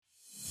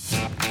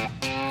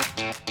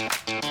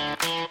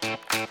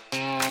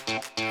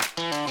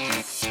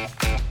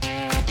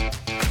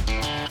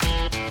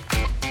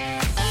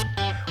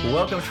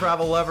Welcome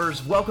travel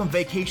lovers, welcome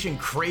vacation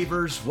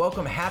cravers,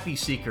 welcome happy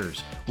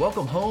seekers,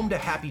 welcome home to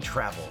Happy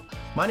Travel.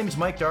 My name is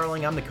Mike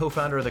Darling, I'm the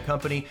co-founder of the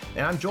company,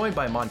 and I'm joined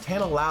by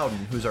Montana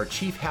Loudon, who's our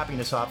Chief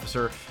Happiness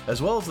Officer,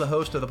 as well as the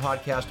host of the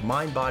podcast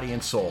Mind, Body,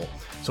 and Soul.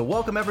 So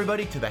welcome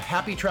everybody to the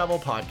Happy Travel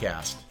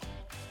Podcast.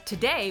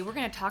 Today, we're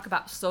going to talk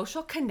about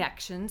social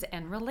connections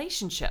and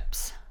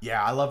relationships.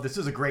 Yeah, I love this.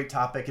 This is a great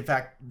topic. In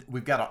fact,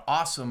 we've got an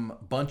awesome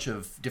bunch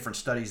of different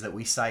studies that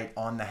we cite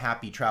on the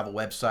Happy Travel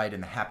website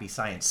in the Happy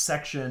Science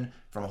section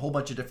from a whole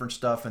bunch of different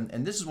stuff. And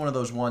this is one of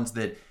those ones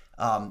that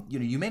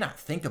you may not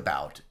think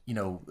about,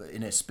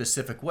 in a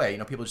specific way.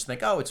 People just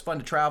think, oh, it's fun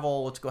to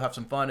travel. Let's go have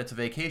some fun. It's a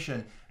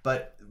vacation.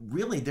 But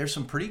really, there's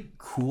some pretty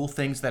cool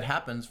things that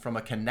happens from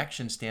a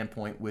connection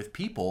standpoint with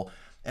people.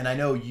 And I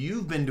know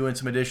you've been doing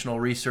some additional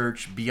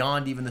research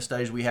beyond even the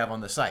studies we have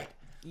on the site.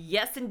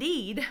 Yes,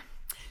 indeed.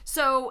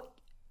 So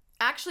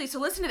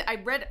listen to, I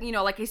read,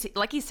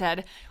 like you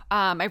said,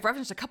 I've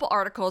referenced a couple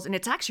articles, and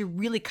it's actually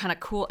really kind of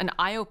cool and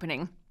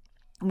eye-opening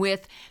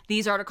with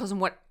these articles and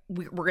what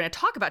we're going to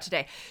talk about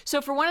today. So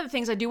for one of the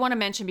things I do want to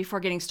mention before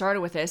getting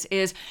started with this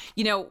is,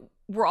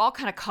 we're all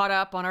kind of caught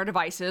up on our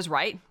devices,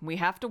 right? We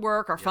have to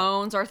work, our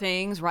phones, our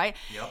things, right?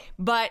 Yep.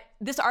 But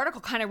this article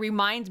kind of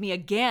reminds me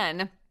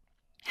again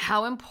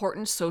how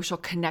important social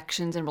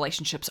connections and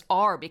relationships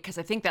are, because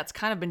I think that's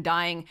kind of been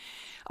dying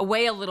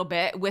away a little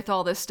bit with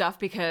all this stuff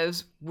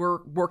because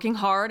we're working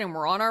hard and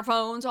we're on our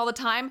phones all the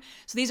time.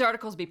 So these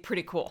articles be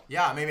pretty cool.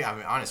 Yeah,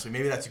 honestly,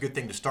 maybe that's a good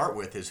thing to start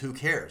with is who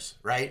cares,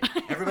 right?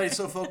 Everybody's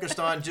so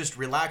focused on just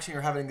relaxing or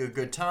having a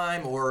good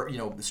time or,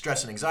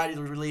 stress and anxiety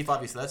relief.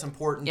 Obviously, that's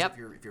important if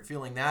you're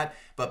feeling that.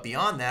 But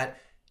beyond that,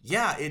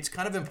 yeah, it's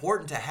kind of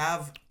important to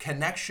have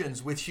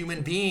connections with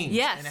human beings.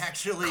 Yes, and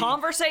actually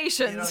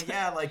conversations.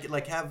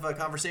 Like have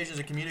conversations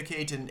and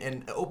communicate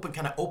and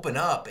open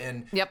up.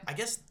 And I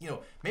guess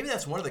maybe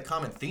that's one of the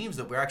common themes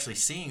that we're actually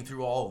seeing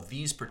through all of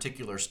these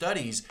particular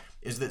studies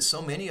is that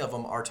so many of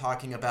them are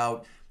talking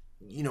about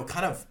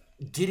kind of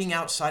getting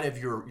outside of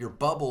your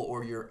bubble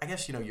or your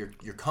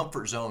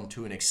comfort zone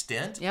to an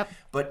extent. Yep.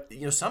 But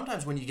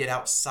sometimes when you get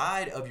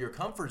outside of your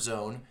comfort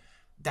zone,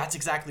 that's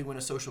exactly when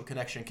a social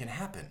connection can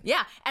happen.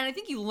 Yeah, and I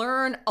think you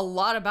learn a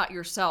lot about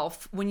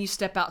yourself when you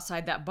step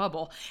outside that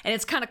bubble, and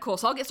it's kind of cool.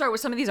 So I'll get started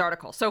with some of these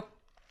articles. So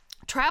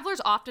travelers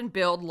often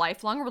build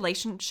lifelong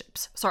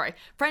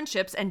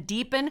friendships, and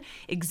deepen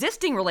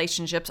existing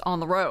relationships on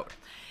the road.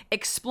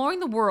 Exploring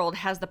the world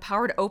has the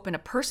power to open a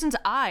person's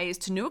eyes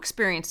to new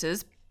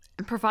experiences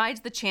and provides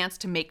the chance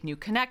to make new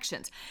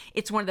connections.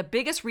 It's one of the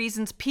biggest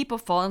reasons people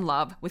fall in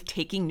love with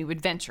taking new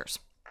adventures.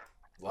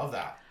 Love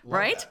that.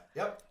 Right? That.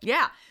 Yep.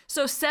 Yeah.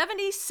 So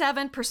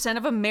 77%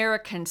 of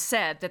Americans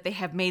said that they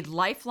have made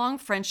lifelong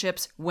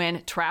friendships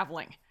when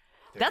traveling.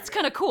 That's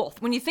kind of cool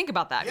when you think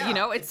about that.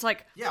 Yeah. It's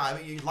like... Yeah,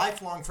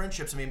 lifelong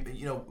friendships.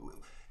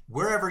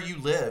 Wherever you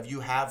live, you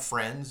have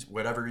friends,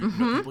 whatever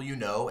people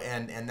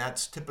and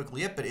that's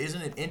typically it. But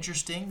isn't it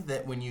interesting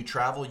that when you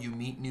travel, you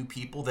meet new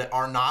people that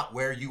are not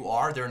where you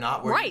are, they're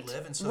not where you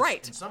live. And so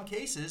in some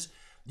cases,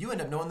 you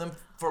end up knowing them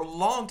for a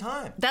long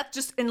time.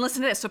 And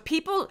listen to this. So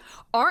people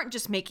aren't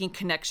just making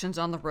connections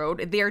on the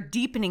road, they are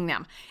deepening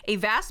them. A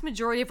vast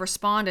majority of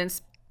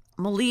respondents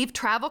believe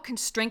travel can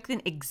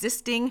strengthen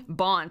existing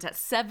bonds at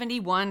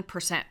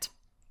 71%.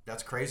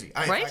 That's crazy.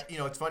 Right? In fact,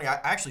 it's funny. I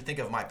actually think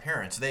of my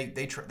parents.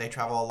 They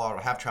travel a lot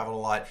or have traveled a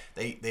lot.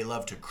 They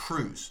love to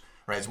cruise.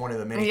 Right, it's one of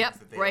the many things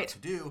that they like to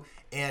do.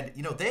 And,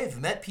 they've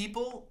met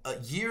people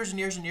years and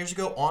years and years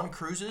ago on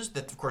cruises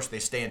that, of course, they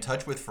stay in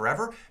touch with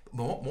forever.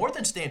 More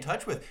than stay in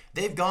touch with,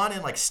 they've gone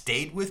and,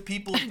 stayed with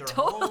people at their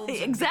totally,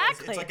 homes.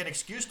 Exactly. It's like an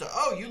excuse to,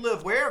 oh, you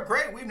live where?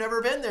 Great, we've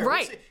never been there.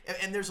 Right.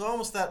 And there's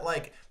almost that,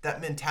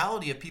 that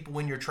mentality of people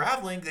when you're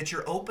traveling that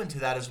you're open to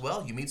that as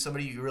well. You meet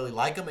somebody, you really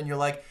like them, and you're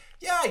like,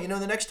 yeah,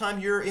 the next time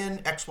you're in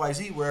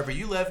XYZ, wherever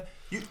you live,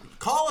 you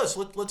call us.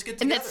 Let's get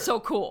together. And that's so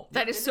cool.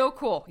 That is so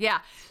cool. Yeah.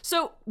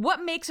 So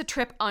what makes a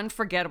trip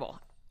unforgettable?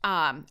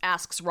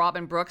 Asks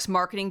Robin Brooks,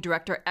 marketing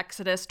director,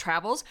 Exodus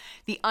Travels.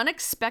 The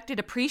unexpected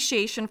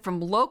appreciation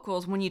from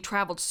locals when you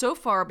traveled so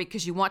far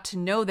because you want to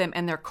know them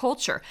and their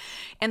culture.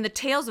 And the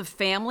tales of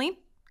family,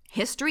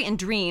 history, and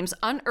dreams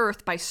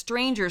unearthed by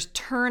strangers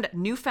turned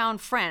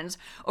newfound friends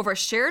over a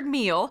shared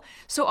meal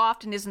so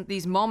often isn't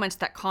these moments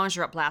that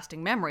conjure up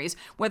lasting memories,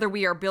 whether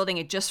we are building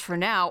a just for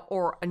now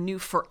or a new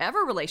forever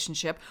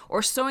relationship,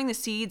 or sowing the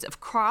seeds of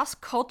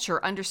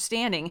cross-culture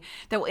understanding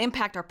that will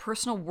impact our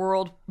personal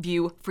world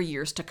view for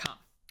years to come.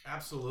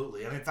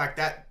 Absolutely. In fact,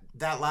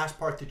 that last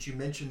part that you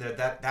mentioned there,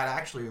 that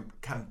actually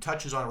kind of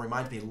touches on and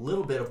reminds me a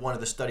little bit of one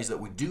of the studies that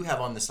we do have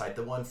on the site,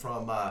 the one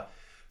from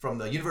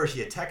the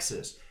University of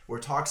Texas, where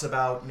it talks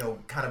about,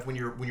 kind of when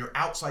you're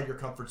outside your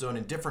comfort zone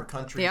in different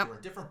countries or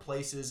in different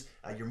places,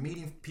 you're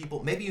meeting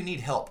people. Maybe you need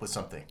help with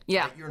something.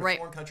 Yeah, right? You're in a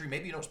foreign country.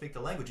 Maybe you don't speak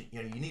the language.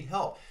 You need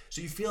help. So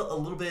you feel a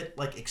little bit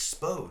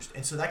exposed,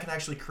 and so that can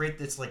actually create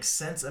this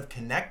sense of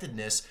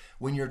connectedness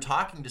when you're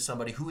talking to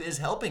somebody who is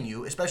helping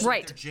you, especially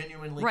if they're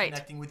genuinely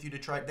connecting with you to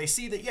try. They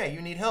see that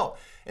you need help,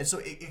 and so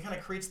it kind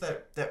of creates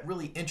that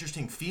really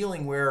interesting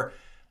feeling where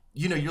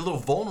you're a little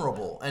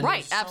vulnerable, and Right,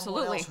 there's someone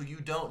absolutely. else who you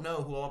don't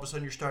know, who all of a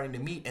sudden you're starting to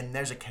meet, and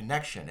there's a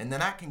connection, and then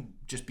that can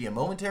just be a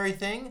momentary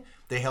thing.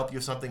 They help you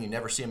with something, you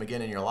never see them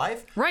again in your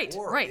life, Right,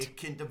 or right. it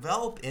can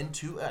develop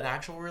into an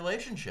actual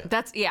relationship.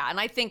 And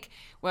I think,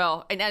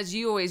 well, and as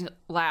you always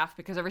laugh,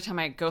 because every time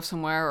I go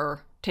somewhere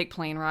or take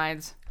plane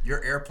rides,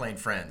 Your airplane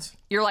friends.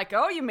 you're like,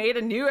 oh, you made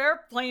a new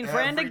airplane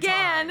friend Every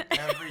again.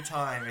 time, every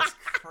time. It's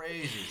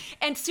crazy.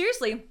 And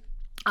seriously,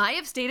 I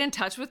have stayed in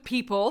touch with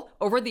people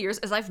over the years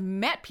as I've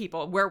met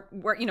people where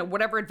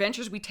whatever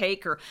adventures we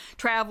take or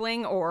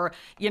traveling or,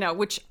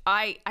 which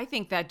I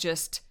think that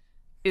just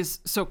is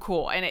so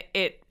cool. And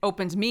it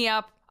opens me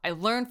up. I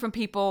learn from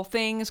people,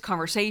 things,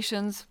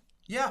 conversations.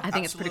 Yeah, I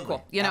think it's pretty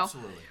cool,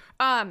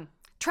 Absolutely.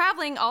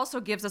 Traveling also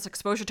gives us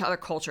exposure to other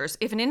cultures.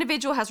 If an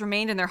individual has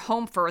remained in their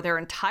home for their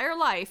entire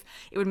life,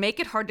 it would make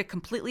it hard to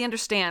completely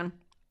understand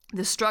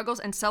the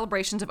struggles and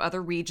celebrations of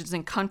other regions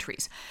and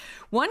countries.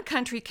 One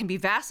country can be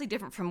vastly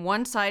different from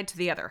one side to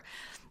the other.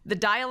 The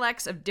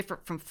dialects of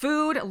different from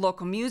food,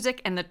 local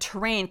music, and the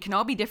terrain can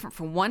all be different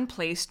from one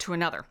place to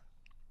another.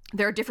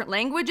 There are different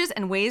languages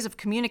and ways of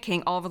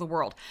communicating all over the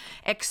world.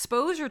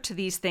 Exposure to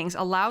these things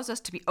allows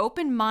us to be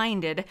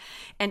open-minded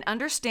and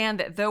understand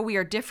that though we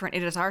are different,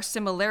 it is our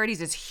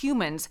similarities as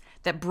humans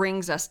that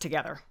brings us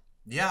together.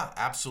 Yeah,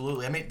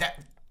 absolutely. I mean,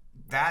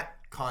 that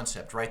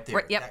concept right there,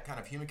 Right, yep. that kind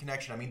of human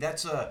connection. I mean,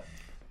 that's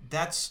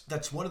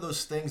one of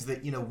those things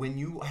that, when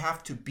you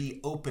have to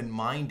be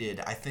open-minded,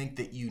 I think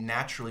that you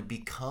naturally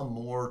become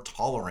more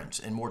tolerant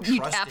and more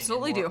trusting.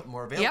 absolutely and more, do.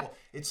 more available. Yep.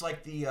 It's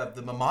like the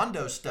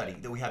Momondo study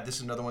that we have. This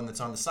is another one that's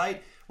on the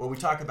site where we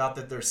talk about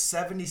that there's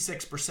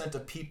 76%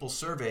 of people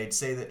surveyed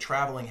say that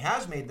traveling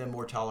has made them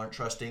more tolerant,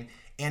 trusting,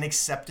 and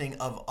accepting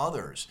of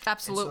others.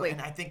 Absolutely.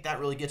 And I think that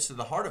really gets to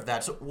the heart of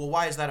that. So,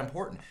 why is that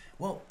important?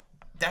 Well,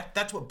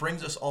 that's what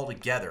brings us all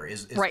together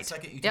is Right. the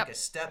second you Yep. take a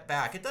step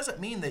back. It doesn't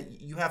mean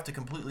that you have to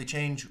completely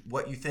change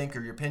what you think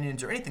or your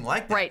opinions or anything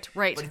like that.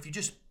 Right. But if you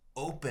just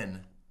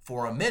open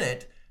for a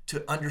minute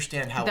to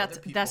understand how That's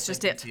other people just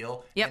think it. and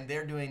feel, Yep. and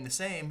they're doing the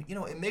same,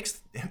 it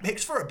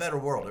makes for a better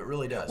world. It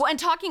really does. Well, and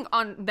talking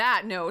on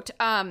that note,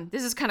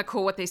 this is kind of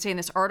cool what they say in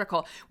this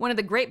article. One of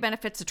the great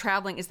benefits of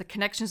traveling is the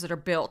connections that are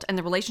built and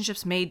the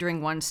relationships made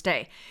during one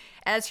stay.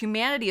 As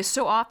humanity is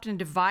so often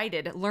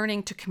divided,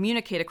 learning to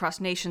communicate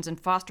across nations and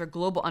foster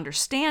global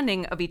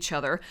understanding of each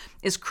other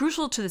is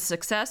crucial to the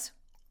success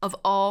of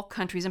all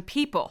countries and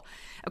people.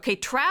 Okay,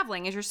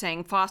 traveling, as you're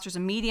saying, fosters a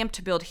medium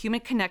to build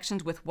human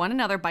connections with one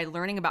another by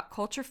learning about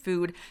culture,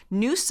 food,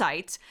 new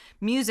sights,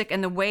 music,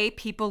 and the way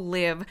people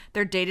live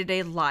their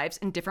day-to-day lives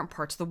in different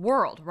parts of the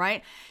world,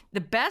 right?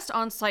 The best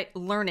on-site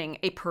learning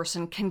a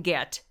person can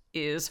get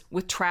is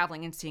with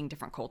traveling and seeing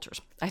different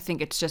cultures. I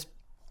think it's just,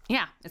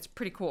 it's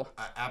pretty cool.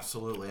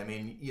 Absolutely. I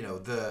mean,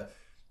 the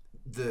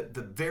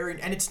very,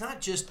 and it's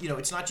not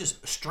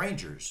just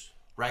strangers,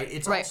 right?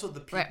 It's Right, also the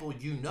right.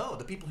 people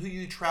the people who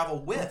you travel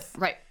with.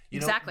 Right. You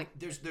know, Exactly.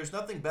 There's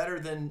nothing better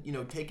than,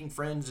 taking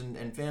friends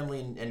and family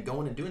and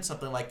going and doing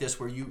something like this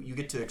where you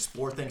get to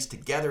explore things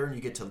together and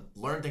you get to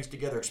learn things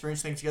together,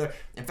 experience things together.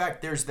 In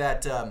fact, there's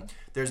that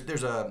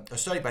there's a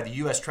study by the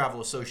U.S.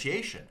 Travel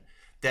Association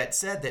that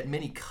said that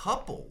many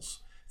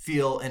couples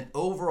feel an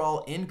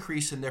overall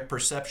increase in their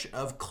perception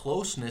of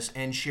closeness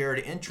and shared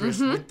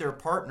interest with their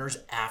partners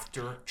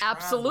after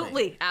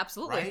traveling.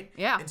 Absolutely. Right?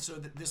 Yeah. And so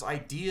this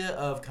idea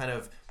of kind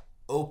of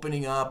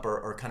opening up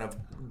or kind of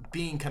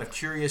being kind of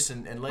curious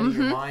and letting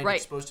your mind right.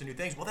 exposed to new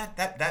things, well,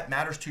 that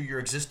matters to your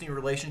existing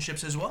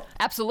relationships as well.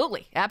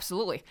 Absolutely.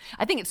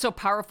 I think it's so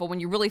powerful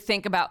when you really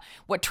think about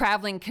what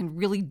traveling can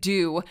really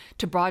do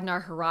to broaden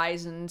our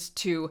horizons,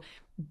 to,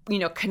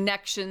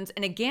 connections.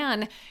 And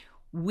again,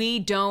 we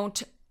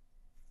don't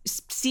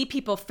see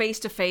people face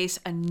to face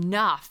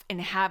enough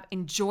and have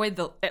enjoyed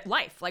the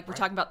life. Like we're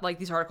talking about, like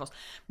these articles,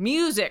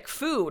 music,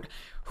 food.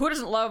 Who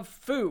doesn't love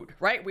food,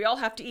 right? We all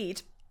have to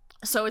eat.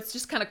 So it's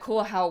just kind of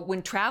cool how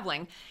when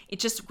traveling,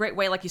 it's just a great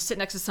way, like you sit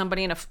next to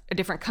somebody in a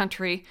different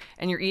country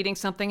and you're eating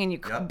something and you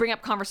bring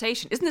up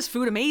conversation. Isn't this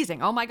food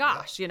amazing? Oh my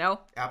gosh,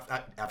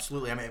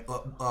 Absolutely. I mean,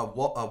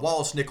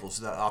 Wallace Nichols,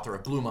 the author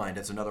of Blue Mind,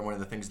 that's another one of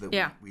the things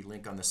that we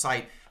link on the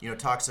site,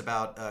 talks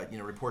about,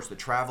 reports that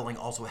traveling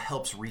also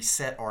helps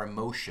reset our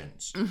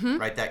emotions,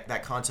 right?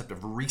 That concept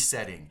of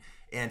resetting.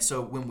 And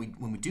so when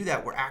we do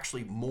that, we're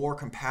actually more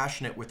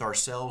compassionate with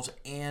ourselves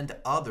and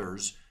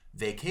others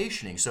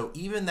vacationing. So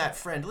even that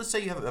friend, let's say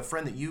you have a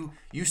friend that you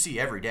see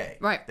every day,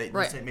 right?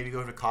 Let's say maybe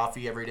go to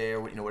coffee every day or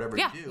whatever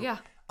you do. Yeah.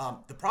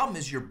 The problem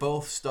is you're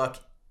both stuck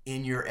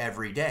in your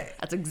everyday.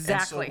 That's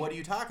exactly. And so what do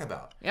you talk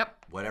about?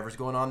 Yep. Whatever's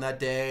going on that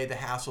day, the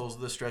hassles,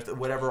 the stress,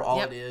 whatever,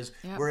 all it is.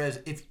 Yep. Whereas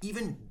if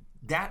even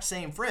that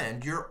same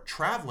friend, you're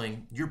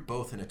traveling, you're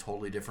both in a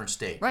totally different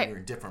state. Right. You're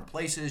in different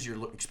places,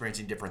 you're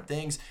experiencing different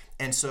things.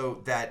 And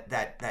so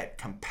that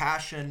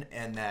compassion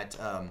and that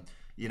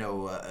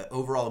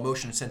overall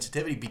emotion and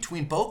sensitivity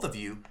between both of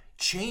you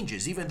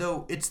changes, even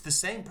though it's the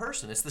same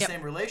person, it's the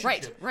same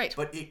relationship. Right.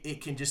 But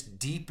it can just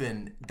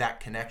deepen that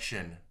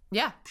connection.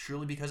 Yeah.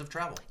 Purely because of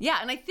travel. Yeah,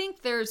 and I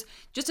think there's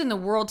just in the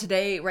world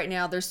today, right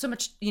now, there's so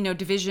much,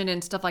 division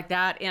and stuff like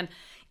that. And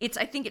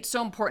I think it's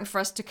so important for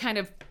us to kind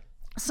of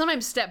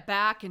sometimes step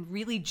back and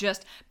really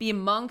just be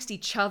amongst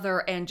each other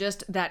and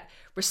just that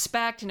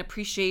respect and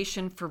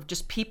appreciation for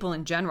just people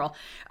in general.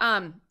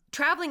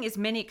 Traveling is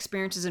many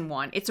experiences in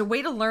one. It's a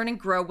way to learn and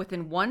grow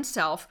within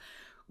oneself,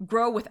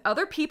 grow with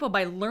other people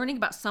by learning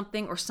about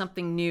something or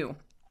something new.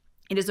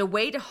 It is a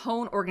way to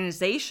hone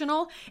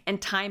organizational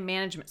and time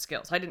management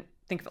skills. I didn't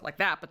think of it like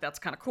that, but that's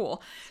kind of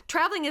cool.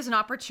 Traveling is an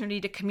opportunity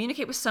to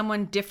communicate with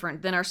someone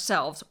different than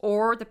ourselves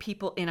or the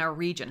people in our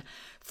region.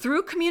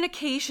 Through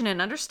communication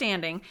and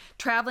understanding,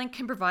 traveling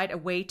can provide a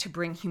way to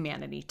bring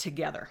humanity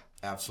together.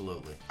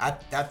 Absolutely.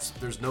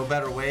 There's no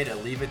better way to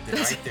leave it than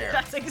right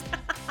there.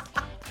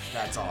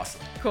 That's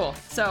awesome. Cool.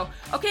 So,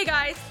 okay,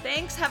 guys,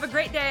 thanks. Have a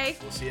great day.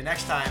 We'll see you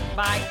next time.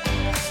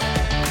 Bye.